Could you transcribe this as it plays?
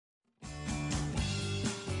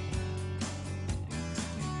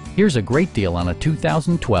Here's a great deal on a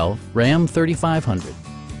 2012 Ram 3500.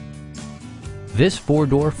 This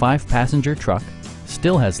four-door, five-passenger truck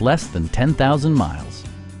still has less than 10,000 miles.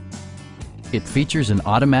 It features an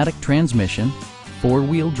automatic transmission,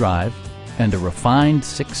 four-wheel drive, and a refined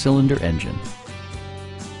six-cylinder engine.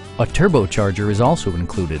 A turbocharger is also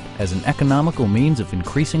included as an economical means of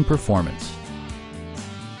increasing performance.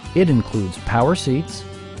 It includes power seats,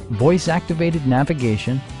 voice-activated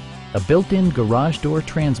navigation, a built-in garage door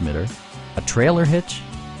transmitter, a trailer hitch,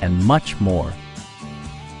 and much more.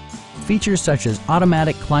 Features such as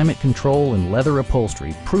automatic climate control and leather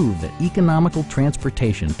upholstery prove that economical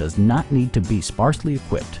transportation does not need to be sparsely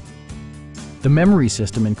equipped. The memory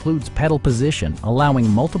system includes pedal position, allowing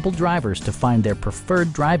multiple drivers to find their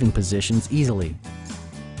preferred driving positions easily.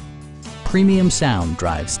 Premium sound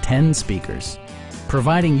drives 10 speakers,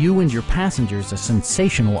 providing you and your passengers a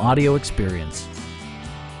sensational audio experience.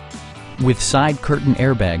 With side curtain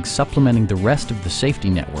airbags supplementing the rest of the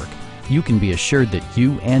safety network, you can be assured that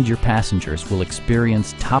you and your passengers will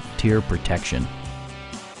experience top-tier protection.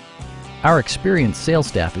 Our experienced sales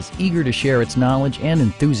staff is eager to share its knowledge and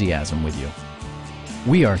enthusiasm with you.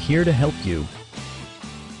 We are here to help you.